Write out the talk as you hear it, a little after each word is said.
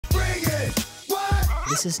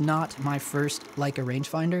This is not my first Leica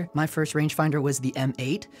rangefinder. My first rangefinder was the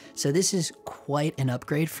M8, so this is quite an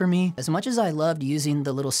upgrade for me. As much as I loved using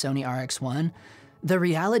the little Sony RX1, the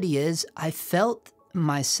reality is I felt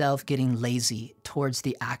myself getting lazy towards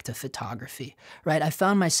the act of photography, right? I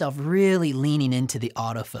found myself really leaning into the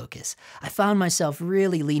autofocus. I found myself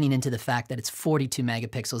really leaning into the fact that it's 42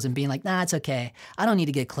 megapixels and being like, nah, it's okay. I don't need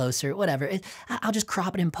to get closer, whatever. I'll just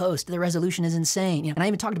crop it in post. The resolution is insane. And I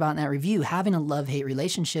even talked about in that review, having a love-hate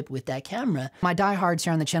relationship with that camera. My diehards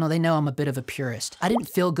here on the channel, they know I'm a bit of a purist. I didn't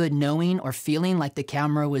feel good knowing or feeling like the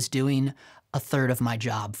camera was doing a third of my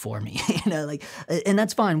job for me, and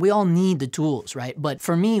that's fine. We all need the tools, right? But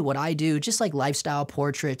for me, what I do, just like lifestyle,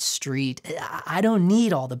 portraits, street, I don't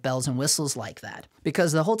need all the bells and whistles like that.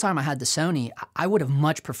 Because the whole time I had the Sony, I would have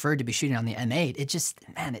much preferred to be shooting on the M8. It just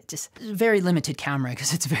very limited camera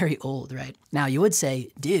because it's very old, right? Now you would say,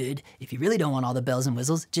 dude, if you really don't want all the bells and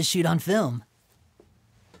whistles, just shoot on film.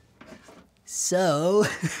 So,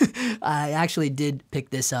 I actually did pick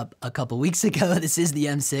this up a couple weeks ago. This is the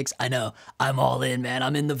M6. I know, I'm all in, man.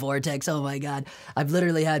 I'm in the vortex, oh my God. I've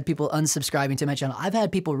literally had people unsubscribing to my channel. I've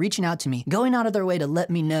had people reaching out to me, going out of their way to let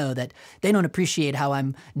me know that they don't appreciate how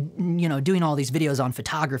I'm, doing all these videos on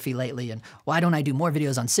photography lately, and why don't I do more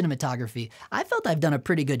videos on cinematography? I felt I've done a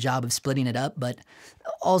pretty good job of splitting it up, but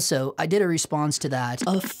also, I did a response to that.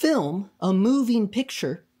 A film, a moving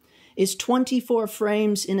picture, is 24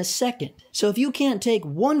 frames in a second. So if you can't take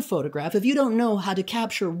one photograph, if you don't know how to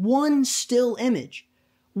capture one still image,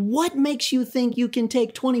 what makes you think you can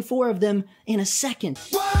take 24 of them in a second?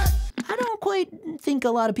 What? I don't quite think a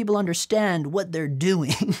lot of people understand what they're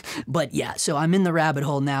doing. But yeah, so I'm in the rabbit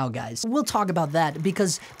hole now, guys. We'll talk about that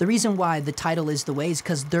because the reason why the title is the way is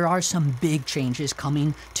because there are some big changes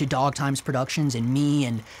coming to Dog Times Productions and me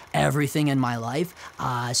and everything in my life.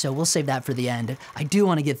 So we'll save that for the end. I do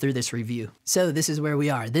want to get through this review. So this is where we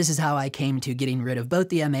are. This is how I came to getting rid of both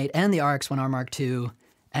the M8 and the RX1 R Mark II,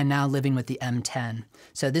 and now living with the M10.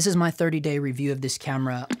 So this is my 30-day review of this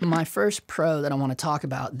camera. My first pro that I want to talk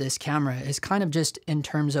about this camera is kind of just in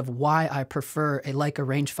terms of why I prefer a Leica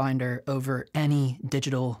rangefinder over any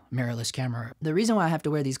digital mirrorless camera. The reason why I have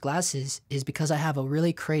to wear these glasses is because I have a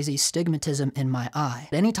really crazy stigmatism in my eye.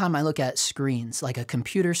 Anytime I look at screens, like a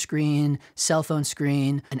computer screen, cell phone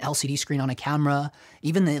screen, an LCD screen on a camera,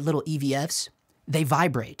 even the little EVFs, they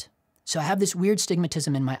vibrate. So I have this weird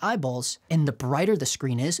stigmatism in my eyeballs, and the brighter the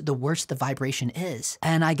screen is, the worse the vibration is.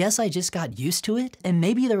 And I guess I just got used to it, and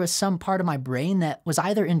maybe there was some part of my brain that was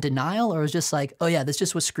either in denial or was just like, oh yeah, that's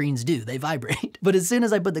just what screens do, they vibrate. But as soon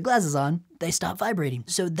as I put the glasses on, they stop vibrating.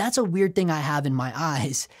 So that's a weird thing I have in my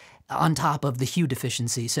eyes, on top of the hue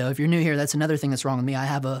deficiency. So if you're new here, that's another thing that's wrong with me. I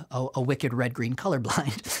have a wicked red-green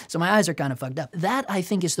colorblind. So my eyes are kind of fucked up. That, I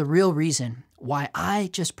think, is the real reason why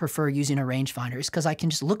I just prefer using a rangefinder, is because I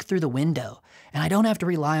can just look through the window and I don't have to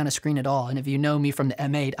rely on a screen at all. And if you know me from the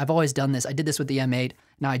M8, I've always done this. I did this with the M8.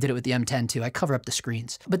 Now I did it with the M10 too. I cover up the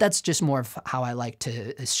screens. But that's just more of how I like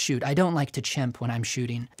to shoot. I don't like to chimp when I'm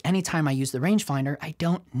shooting. Anytime I use the rangefinder, I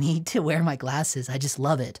don't need to wear my glasses. I just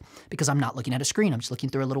love it because I'm not looking at a screen. I'm just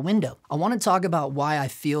looking through a little window. I want to talk about why I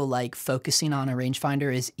feel like focusing on a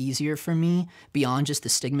rangefinder is easier for me beyond just the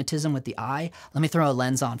stigmatism with the eye. Let me throw a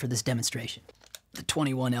lens on for this demonstration. The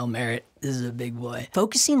 21L Merit, this is a big boy.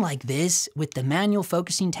 Focusing like this with the manual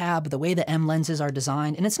focusing tab, the way the M lenses are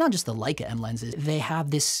designed, and it's not just the Leica M lenses, they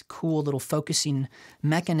have this cool little focusing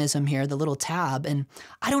mechanism here, the little tab, and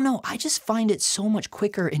I don't know, I just find it so much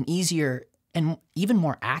quicker and easier and even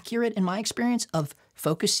more accurate in my experience of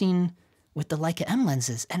focusing with the Leica M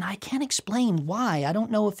lenses, and I can't explain why. I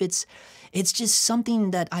don't know if it's just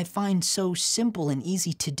something that I find so simple and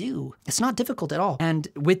easy to do. It's not difficult at all. And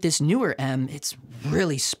with this newer M, it's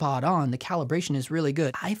really spot on. The calibration is really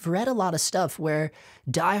good. I've read a lot of stuff where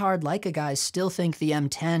diehard Leica guys still think the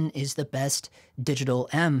M10 is the best digital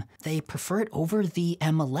M. They prefer it over the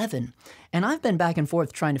M11. And I've been back and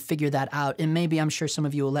forth trying to figure that out, and maybe I'm sure some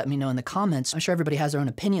of you will let me know in the comments. I'm sure everybody has their own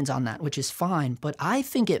opinions on that, which is fine, but I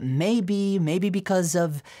think it may be because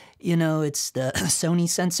of, it's the Sony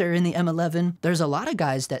sensor in the M11. There's a lot of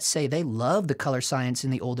guys that say they love the color science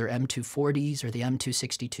in the older M240s or the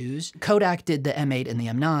M262s. Kodak did the M8 and the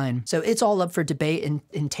M9, so it's all up for debate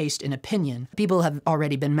and taste and opinion. People have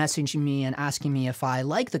already been messaging me and asking me if I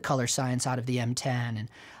like the color science out of the M10, and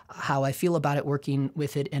how I feel about it working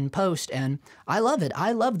with it in post, and I love it.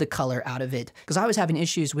 I love the color out of it because I was having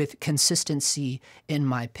issues with consistency in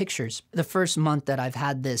my pictures. The first month that I've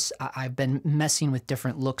had this, I've been messing with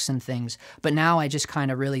different looks and things, but now I just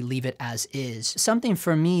kind of really leave it as is. Something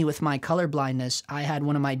for me with my color blindness, I had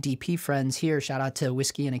one of my DP friends here, shout out to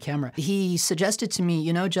Whiskey and a Camera. He suggested to me,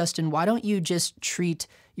 you know, Justin, why don't you just treat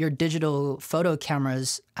your digital photo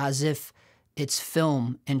cameras as if it's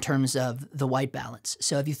film in terms of the white balance.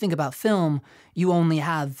 So if you think about film, you only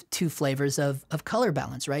have two flavors of color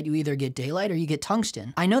balance, right? You either get daylight or you get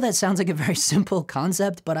tungsten. I know that sounds like a very simple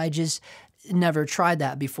concept, but I just never tried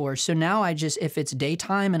that before. So now I just, if it's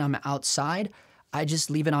daytime and I'm outside, I just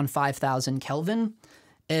leave it on 5,000 Kelvin.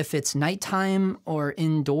 If it's nighttime or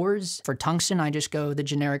indoors, for tungsten, I just go the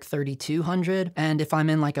generic 3200. And if I'm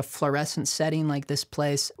in like a fluorescent setting like this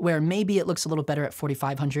place, where maybe it looks a little better at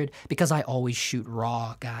 4500, because I always shoot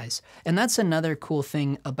raw, guys. And that's another cool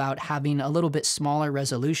thing about having a little bit smaller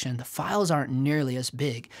resolution. The files aren't nearly as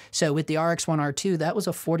big. So with the RX1 R2, that was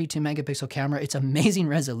a 42 megapixel camera. It's amazing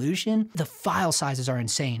resolution. The file sizes are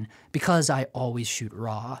insane because I always shoot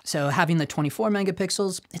raw. So having the 24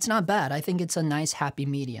 megapixels, it's not bad. I think it's a nice happy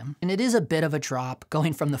medium. And it is a bit of a drop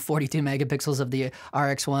going from the 42 megapixels of the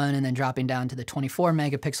RX1 and then dropping down to the 24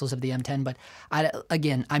 megapixels of the M10. But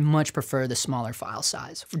again, I much prefer the smaller file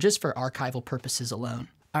size just for archival purposes alone.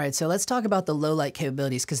 All right, so let's talk about the low light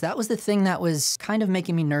capabilities, because that was the thing that was kind of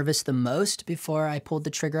making me nervous the most before I pulled the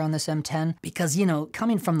trigger on this M10. Because, you know,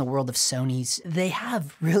 coming from the world of Sonys, they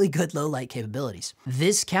have really good low light capabilities.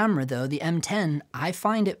 This camera though, the M10, I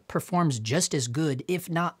find it performs just as good, if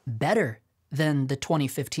not better, than the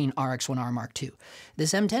 2015 RX1 R Mark II.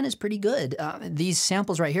 This M10 is pretty good. These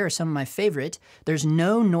samples right here are some of my favorite. There's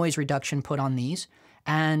no noise reduction put on these.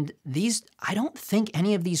 And these, I don't think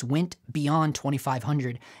any of these went beyond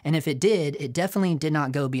 2500. And if it did, it definitely did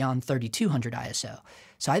not go beyond 3200 ISO.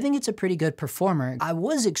 So I think it's a pretty good performer. I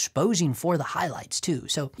was exposing for the highlights too.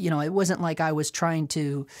 So, you know, it wasn't like I was trying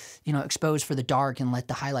to, you know, expose for the dark and let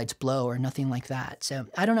the highlights blow or nothing like that. So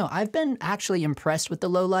I don't know. I've been actually impressed with the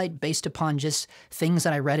low light based upon just things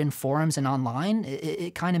that I read in forums and online.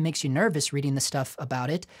 It kind of makes you nervous reading the stuff about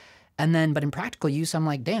it. And then, but in practical use, I'm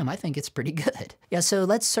like, damn, I think it's pretty good. Yeah, so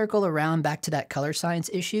let's circle around back to that color science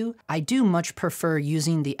issue. I do much prefer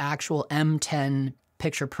using the actual M10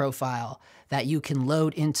 picture profile that you can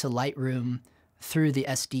load into Lightroom through the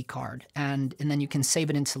SD card. And then you can save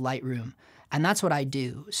it into Lightroom. And that's what I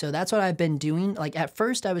do. So that's what I've been doing. Like at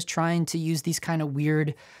first I was trying to use these kind of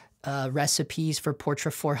weird recipes for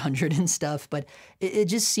Portra 400 and stuff, but it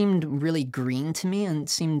just seemed really green to me and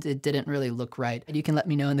it didn't really look right. You can let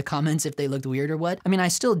me know in the comments if they looked weird or what. I mean, I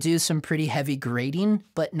still do some pretty heavy grading,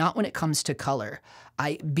 but not when it comes to color.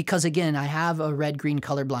 Because again, I have a red-green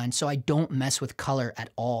colorblind, so I don't mess with color at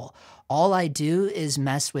all. All I do is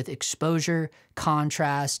mess with exposure,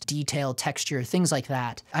 contrast, detail, texture, things like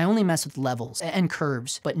that. I only mess with levels and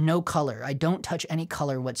curves, but no color. I don't touch any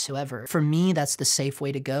color whatsoever. For me, that's the safe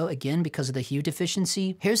way to go, again, because of the hue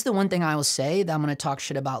deficiency. Here's the one thing I will say that I'm gonna talk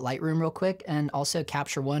shit about Lightroom real quick, and also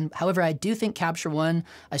Capture One. However, I do think Capture One,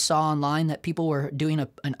 I saw online that people were doing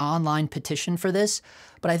an online petition for this,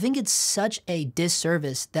 but I think it's such a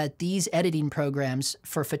disservice that these editing programs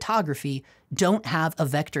for photography don't have a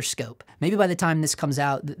vector scope. Maybe by the time this comes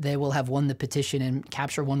out, they will have won the petition and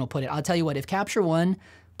Capture One will put it. I'll tell you what, if Capture One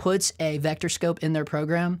puts a vector scope in their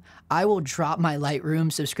program, I will drop my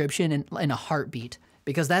Lightroom subscription in a heartbeat.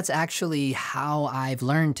 Because that's actually how I've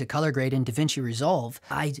learned to color grade in DaVinci Resolve.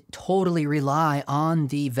 I totally rely on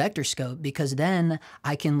the vector scope because then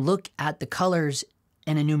I can look at the colors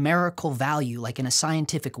in a numerical value, like in a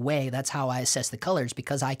scientific way. That's how I assess the colors,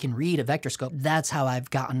 because I can read a vector scope. That's how I've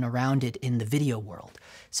gotten around it in the video world.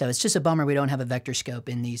 So it's just a bummer we don't have a vector scope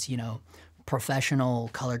in these, you know, professional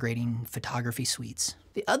color grading photography suites.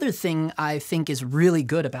 The other thing I think is really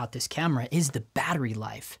good about this camera is the battery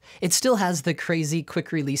life. It still has the crazy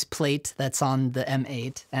quick release plate that's on the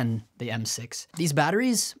M8 and the M6. These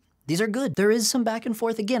batteries, these are good. There is some back and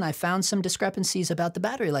forth. Again, I found some discrepancies about the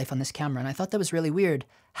battery life on this camera, and I thought that was really weird.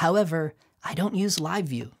 However, I don't use live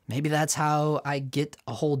view. Maybe that's how I get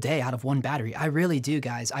a whole day out of one battery. I really do,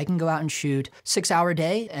 guys. I can go out and shoot 6-hour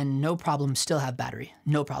day and no problem still have battery.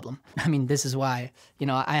 No problem. I mean, this is why, you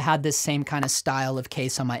know, I had this same kind of style of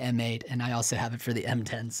case on my M8 and I also have it for the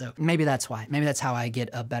M10. So maybe that's why. Maybe that's how I get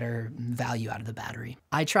a better value out of the battery.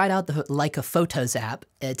 I tried out the Leica Fotos app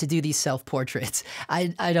to do these self-portraits.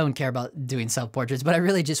 I don't care about doing self-portraits, but I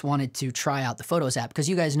really just wanted to try out the Photos app because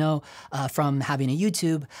you guys know from having a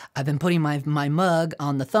YouTube, I've been putting my my mug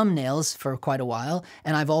on the thumbnails for quite a while,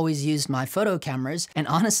 and I've always used my photo cameras. And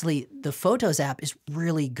honestly, the Fotos app is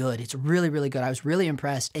really good. It's really, really good. I was really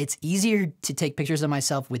impressed. It's easier to take pictures of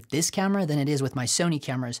myself with this camera than it is with my Sony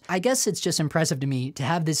cameras. I guess it's just impressive to me to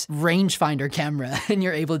have this rangefinder camera and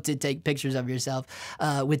you're able to take pictures of yourself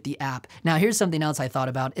with the app. Now, here's something else I thought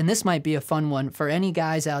about, and this might be a fun one for any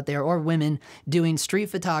guys out there or women doing street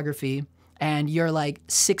photography and you're like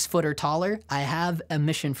 6 foot or taller. I have a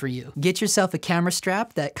mission for you. Get yourself a camera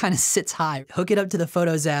strap that kind of sits high. Hook it up to the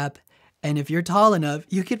Fotos app. And if you're tall enough,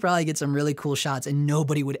 you could probably get some really cool shots and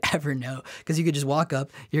nobody would ever know because you could just walk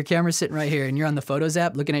up, your camera's sitting right here and you're on the Fotos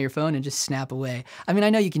app looking at your phone and just snap away. I mean,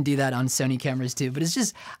 I know you can do that on Sony cameras too, but it's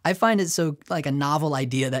just, I find it so like a novel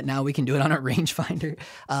idea that now we can do it on a rangefinder,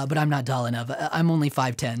 but I'm not tall enough. I'm only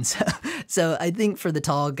 5'10", so I think for the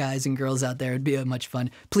tall guys and girls out there, it'd be much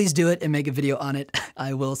fun. Please do it and make a video on it.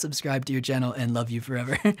 I will subscribe to your channel and love you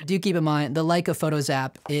forever. Do keep in mind, the Leica Fotos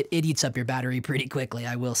app, it eats up your battery pretty quickly,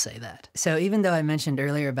 I will say that. So even though I mentioned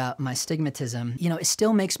earlier about my stigmatism, you know, it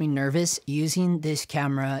still makes me nervous using this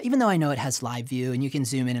camera, even though I know it has live view and you can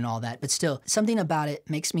zoom in and all that, but still something about it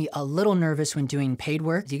makes me a little nervous when doing paid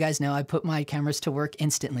work. You guys know I put my cameras to work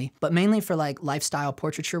instantly, but mainly for like lifestyle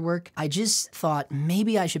portraiture work. I just thought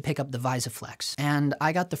maybe I should pick up the Visoflex, and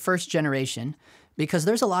I got the first generation because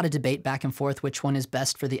there's a lot of debate back and forth which one is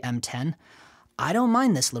best for the M10. I don't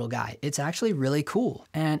mind this little guy. It's actually really cool.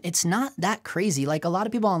 And it's not that crazy. Like a lot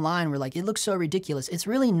of people online were like, it looks so ridiculous. It's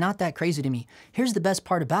really not that crazy to me. Here's the best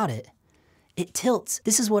part about it. It tilts.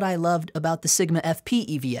 This is what I loved about the Sigma FP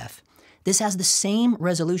EVF. This has the same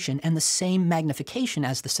resolution and the same magnification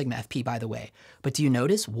as the Sigma FP, by the way. But do you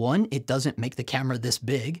notice? One, it doesn't make the camera this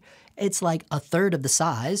big. It's like 1/3 of the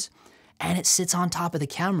size, and it sits on top of the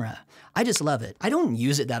camera. I just love it. I don't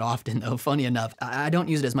use it that often though, funny enough. I don't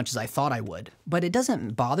use it as much as I thought I would, but it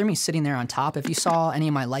doesn't bother me sitting there on top. If you saw any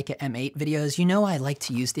of my Leica M8 videos, you know I like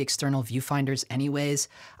to use the external viewfinders anyways.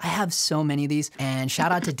 I have so many of these, and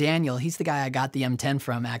shout out to Daniel. He's the guy I got the M10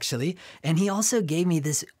 from actually. And he also gave me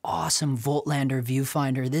this awesome Voltlander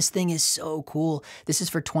viewfinder. This thing is so cool. This is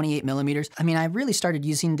for 28mm. I mean, I really started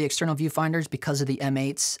using the external viewfinders because of the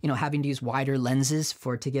M8s, you know, having to use wider lenses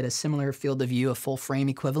to get a similar field of view, a full frame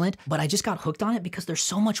equivalent. But I just got hooked on it because they're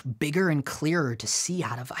so much bigger and clearer to see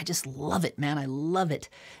out of. I just love it, man. I love it.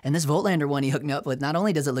 And this Voltlander one he hooked me up with, not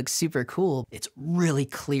only does it look super cool, it's really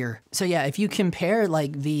clear. So yeah, if you compare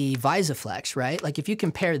like the Visoflex, right? Like if you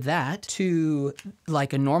compare that to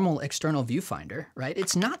like a normal external viewfinder, right?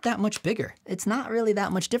 It's not that much bigger. It's not really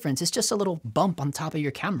that much difference. It's just a little bump on top of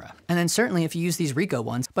your camera. And then certainly if you use these Ricoh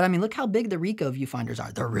ones, but I mean, look how big the Ricoh viewfinders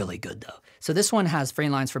are. They're really good though. So this one has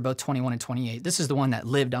frame lines for both 21 and 28. This is the one that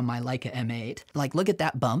lived on my Leica M8. Like, look at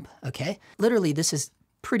that bump, okay? Literally, this is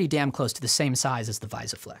pretty damn close to the same size as the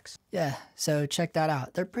Visoflex. Yeah, so check that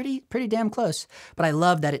out. They're pretty damn close, but I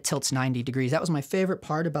love that it tilts 90 degrees. That was my favorite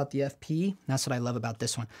part about the FP. That's what I love about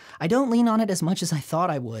this one. I don't lean on it as much as I thought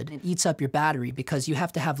I would. It eats up your battery because you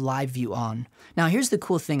have to have live view on. Now, here's the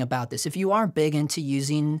cool thing about this. If you are big into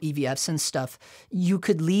using EVFs and stuff, you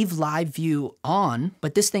could leave live view on,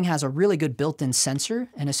 but this thing has a really good built-in sensor,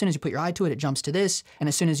 and as soon as you put your eye to it, it jumps to this, and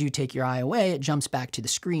as soon as you take your eye away, it jumps back to the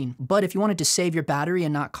screen. But if you wanted to save your battery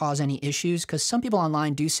and not cause any issues, because some people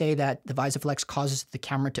online do say that the Visoflex causes the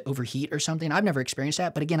camera to overheat or something. I've never experienced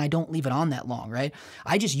that, but again, I don't leave it on that long, right?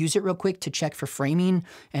 I just use it real quick to check for framing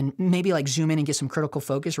and maybe like zoom in and get some critical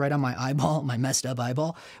focus right on my eyeball, my messed up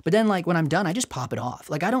eyeball. But then like when I'm done, I just pop it off.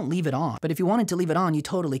 Like I don't leave it on. But if you wanted to leave it on, you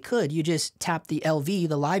totally could. You just tap the LV,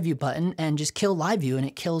 the live view button, and just kill live view and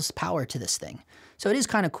it kills power to this thing. So it is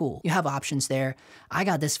kind of cool. You have options there. I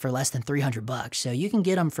got this for less than 300 bucks, so you can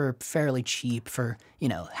get them for fairly cheap for, you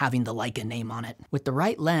know, having the Leica name on it. With the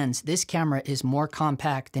right lens, this camera is more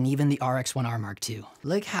compact than even the RX1 R Mark II.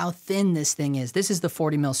 Look how thin this thing is. This is the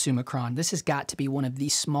 40mm Summicron. This has got to be one of the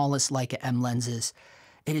smallest Leica M lenses.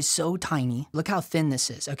 It is so tiny. Look how thin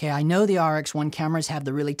this is. Okay, I know the RX1 cameras have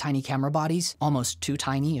the really tiny camera bodies, almost too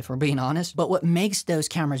tiny if we're being honest, but what makes those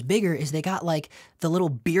cameras bigger is they got like the little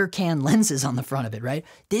beer can lenses on the front of it, right?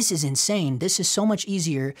 This is insane. This is so much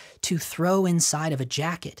easier to throw inside of a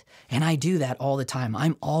jacket, and I do that all the time.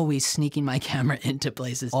 I'm always sneaking my camera into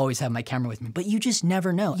places, always have my camera with me, but you just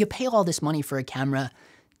never know. You pay all this money for a camera,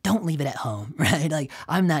 don't leave it at home, right? Like,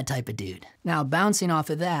 I'm that type of dude. Now, bouncing off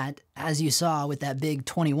of that, as you saw with that big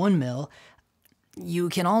 21mm, you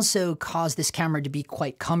can also cause this camera to be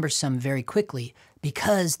quite cumbersome very quickly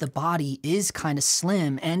because the body is kind of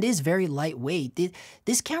slim and is very lightweight.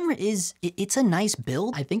 This camera it's a nice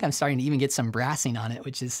build. I think I'm starting to even get some brassing on it,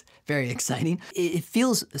 which is very exciting. It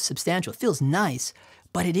feels substantial, it feels nice,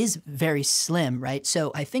 but it is very slim, right?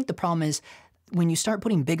 So I think the problem is when you start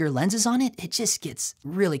putting bigger lenses on it, it just gets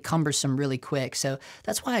really cumbersome really quick. So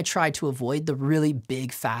that's why I try to avoid the really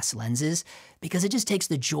big, fast lenses, because it just takes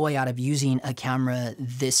the joy out of using a camera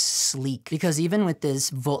this sleek. Because even with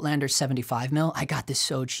this Voigtlander 75mm, I got this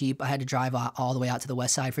so cheap. I had to drive all the way out to the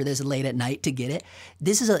west side for this late at night to get it.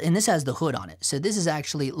 This has the hood on it. So this is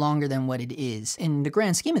actually longer than what it is. In the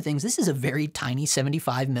grand scheme of things, this is a very tiny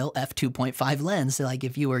 75mm f2.5 lens. So like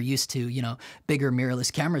if you were used to, you know, bigger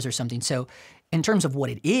mirrorless cameras or something. So in terms of what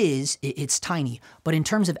it is, it's tiny. But in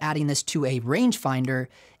terms of adding this to a rangefinder,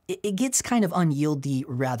 it gets kind of unyieldy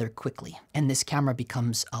rather quickly. And this camera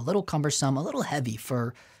becomes a little cumbersome, a little heavy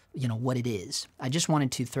for, you know, what it is. I just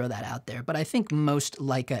wanted to throw that out there, but I think most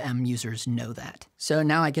Leica M users know that. So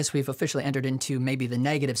now I guess we've officially entered into maybe the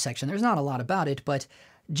negative section. There's not a lot about it, but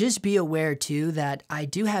just be aware too that I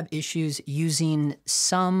do have issues using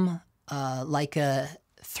some Leica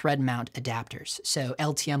Thread Mount adapters. So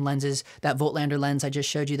LTM lenses, that Voigtlander lens I just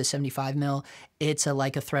showed you, the 75mm, it's a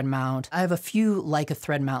Leica Thread Mount. I have a few Leica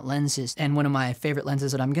Thread Mount lenses, and one of my favorite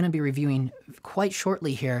lenses that I'm gonna be reviewing quite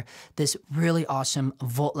shortly here, this really awesome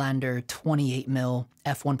Voigtlander 28mm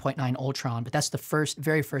f1.9 Ultron, but that's the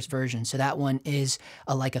very first version. So that one is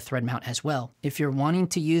a Leica Thread Mount as well. If you're wanting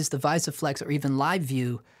to use the Visoflex or even live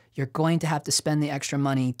view, you're going to have to spend the extra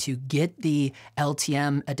money to get the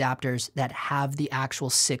LTM adapters that have the actual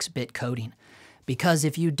 6-bit coding. Because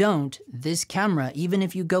if you don't, this camera, even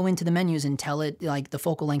if you go into the menus and tell it like the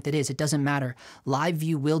focal length it is, it doesn't matter. Live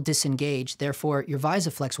view will disengage, therefore your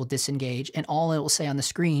Visoflex will disengage, and all it will say on the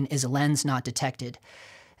screen is lens not detected.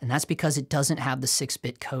 And that's because it doesn't have the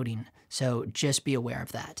 6-bit coding. So just be aware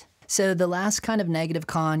of that. So the last kind of negative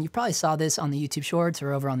con, you probably saw this on the YouTube Shorts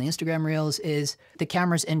or over on the Instagram Reels, is the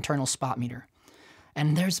camera's internal spot meter.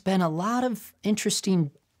 And there's been a lot of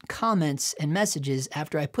interesting comments and messages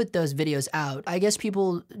after I put those videos out. I guess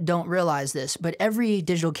people don't realize this, but every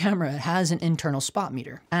digital camera has an internal spot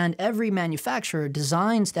meter. And every manufacturer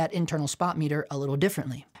designs that internal spot meter a little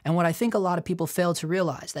differently. And what I think a lot of people fail to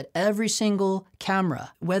realize, that every single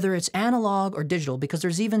camera, whether it's analog or digital, because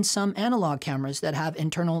there's even some analog cameras that have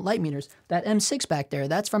internal light meters. That M6 back there,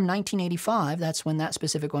 that's from 1985. That's when that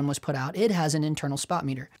specific one was put out. It has an internal spot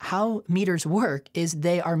meter. How meters work is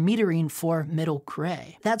they are metering for middle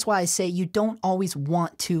gray. That's why I say you don't always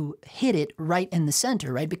want to hit it right in the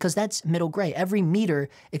center, right? Because that's middle gray. Every meter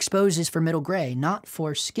exposes for middle gray, not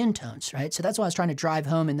for skin tones, right? So that's why I was trying to drive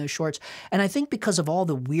home in those shorts. And I think because of all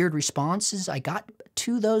the weird responses I got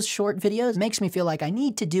to those short videos, makes me feel like I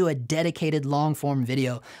need to do a dedicated long form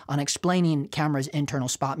video on explaining cameras' internal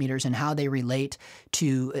spot meters and how they relate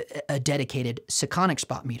to a dedicated Sekonic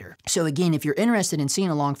spot meter. So again, if you're interested in seeing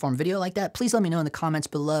a long form video like that, please let me know in the comments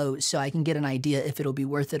below so I can get an idea if it'll be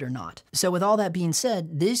worth it or not. So with all that being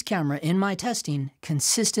said, this camera in my testing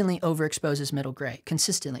consistently overexposes middle gray,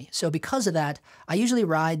 consistently. So because of that, I usually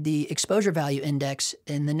ride the exposure value index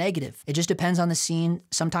in the negative. It just depends on the scene.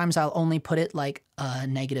 Sometimes I'll only put it like a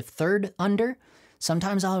 -1/3 under.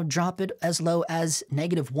 Sometimes I'll drop it as low as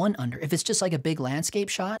 -1 under if it's just like a big landscape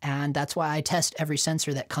shot. And that's why I test every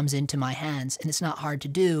sensor that comes into my hands. And it's not hard to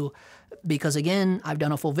do because, again, I've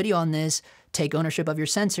done a full video on this. Take ownership of your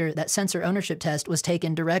sensor. That sensor ownership test was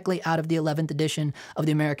taken directly out of the 11th edition of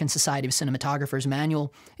the American Society of Cinematographers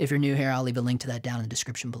manual. If you're new here, I'll leave a link to that down in the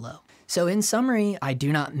description below. So in summary, I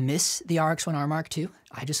do not miss the RX1 R Mark II.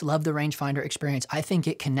 I just love the rangefinder experience. I think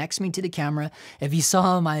it connects me to the camera. If you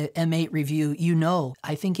saw my M8 review, you know,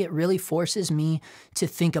 I think it really forces me to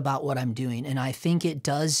think about what I'm doing. And I think it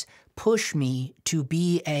does push me to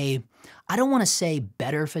be I don't want to say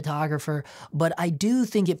better photographer, but I do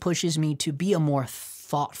think it pushes me to be a more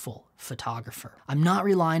thoughtful photographer. I'm not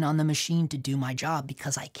relying on the machine to do my job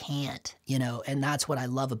because I can't, you know, and that's what I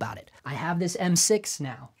love about it. I have this M6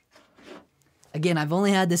 now. Again, I've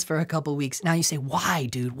only had this for a couple weeks. Now you say, why,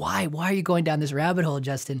 dude? Why are you going down this rabbit hole,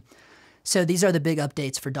 Justin? So these are the big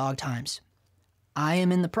updates for Dog Times. I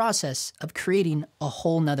am in the process of creating a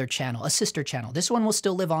whole nother channel, a sister channel. This one will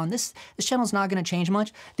still live on. This channel's not gonna change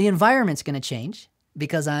much. The environment's gonna change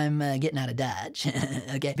because I'm getting out of Dodge,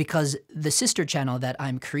 okay? Because the sister channel that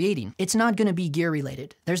I'm creating, it's not gonna be gear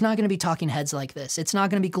related. There's not gonna be talking heads like this. It's not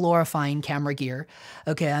gonna be glorifying camera gear.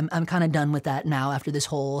 Okay, I'm kind of done with that now after this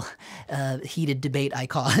whole heated debate I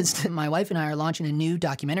caused. My wife and I are launching a new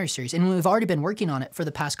documentary series, and we've already been working on it for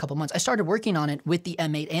the past couple months. I started working on it with the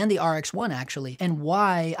M8 and the RX1 actually, and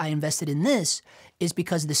why I invested in this is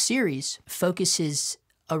because the series focuses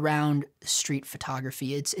around street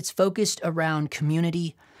photography. It's focused around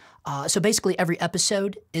community. So basically every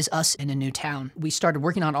episode is us in a new town. We started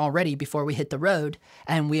working on it already before we hit the road,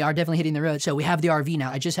 and we are definitely hitting the road. So we have the RV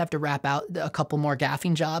now. I just have to wrap out a couple more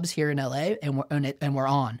gaffing jobs here in LA, and we're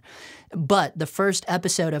on. But the first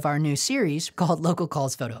episode of our new series called Local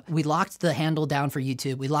Calls Photo, we locked the handle down for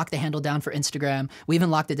YouTube. We locked the handle down for Instagram. We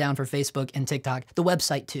even locked it down for Facebook and TikTok. The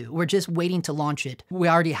website too. We're just waiting to launch it. We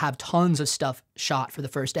already have tons of stuff shot for the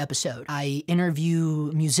first episode. I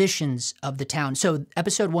interview musicians of the town. So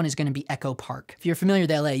episode 1 is going to be Echo Park. If you're familiar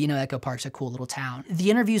with LA, you know Echo Park's a cool little town.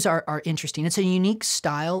 The interviews are interesting. It's a unique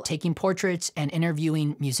style, taking portraits and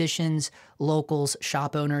interviewing musicians, locals,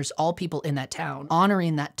 shop owners, all people in that town,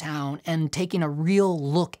 honoring that town and taking a real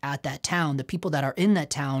look at that town, the people that are in that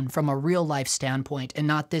town from a real life standpoint, and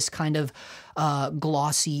not this kind of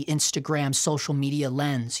glossy Instagram social media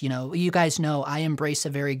lens. You know, you guys know I embrace a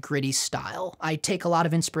very gritty style. I take a lot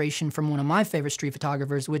of inspiration from one of my favorite street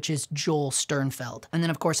photographers, which is Joel Sternfeld. And then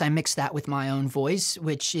of course I mix that with my own voice,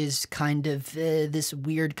 which is kind of this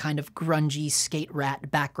weird kind of grungy skate rat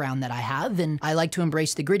background that I have. And I like to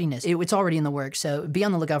embrace the grittiness. It's already in the works, so be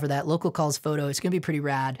on the lookout for that. Local Calls Photo. It's gonna be pretty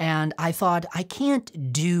rad. And I thought I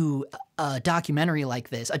can't do a documentary like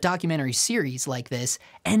this, a documentary series like this,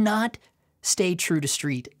 and not stay true to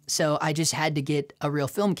street. So I just had to get a real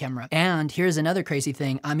film camera. And here's another crazy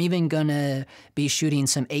thing. I'm even gonna be shooting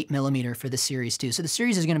some 8mm for the series too. So the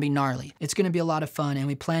series is gonna be gnarly. It's gonna be a lot of fun, and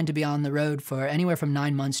we plan to be on the road for anywhere from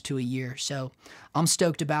 9 months to a year. So I'm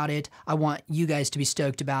stoked about it. I want you guys to be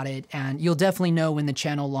stoked about it, and you'll definitely know when the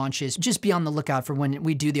channel launches. Just be on the lookout for when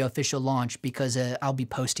we do the official launch, because I'll be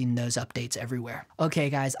posting those updates everywhere. Okay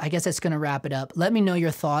guys, I guess that's gonna wrap it up. Let me know your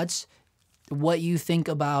thoughts, what you think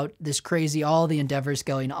about this crazy, all the endeavors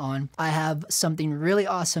going on. I have something really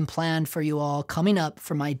awesome planned for you all coming up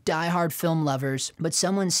for my diehard film lovers. But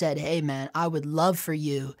someone said, hey man, I would love for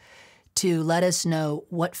you to let us know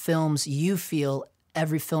what films you feel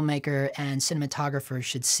every filmmaker and cinematographer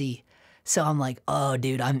should see. So I'm like, oh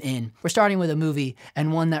dude, I'm in. We're starting with a movie,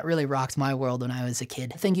 and one that really rocked my world when I was a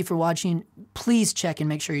kid. Thank you for watching. Please check and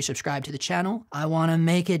make sure you subscribe to the channel. I wanna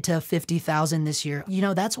make it to 50,000 this year. You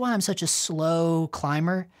know, that's why I'm such a slow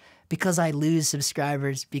climber, because I lose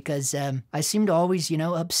subscribers, because I seem to always, you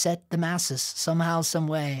know, upset the masses somehow, some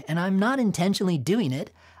way. And I'm not intentionally doing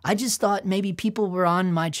it. I just thought maybe people were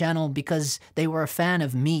on my channel because they were a fan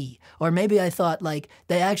of me. Or maybe I thought like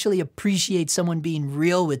they actually appreciate someone being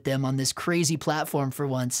real with them on this crazy platform for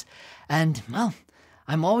once. And well,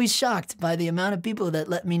 I'm always shocked by the amount of people that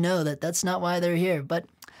let me know that that's not why they're here. But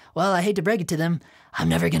well, I hate to break it to them. I'm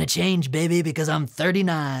never gonna change, baby, because I'm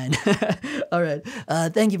 39. All right,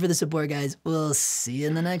 thank you for the support, guys. We'll see you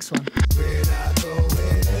in the next one.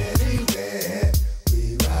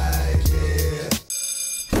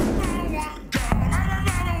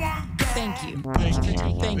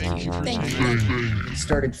 Thank you.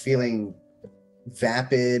 Started feeling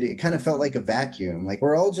vapid. It kind of felt like a vacuum. Like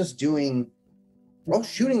we're all shooting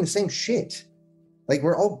the same shit. Like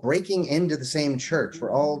we're all breaking into the same church.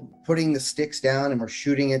 We're all putting the sticks down and we're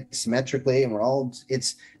shooting it symmetrically, and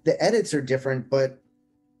the edits are different, but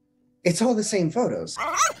it's all the same photos.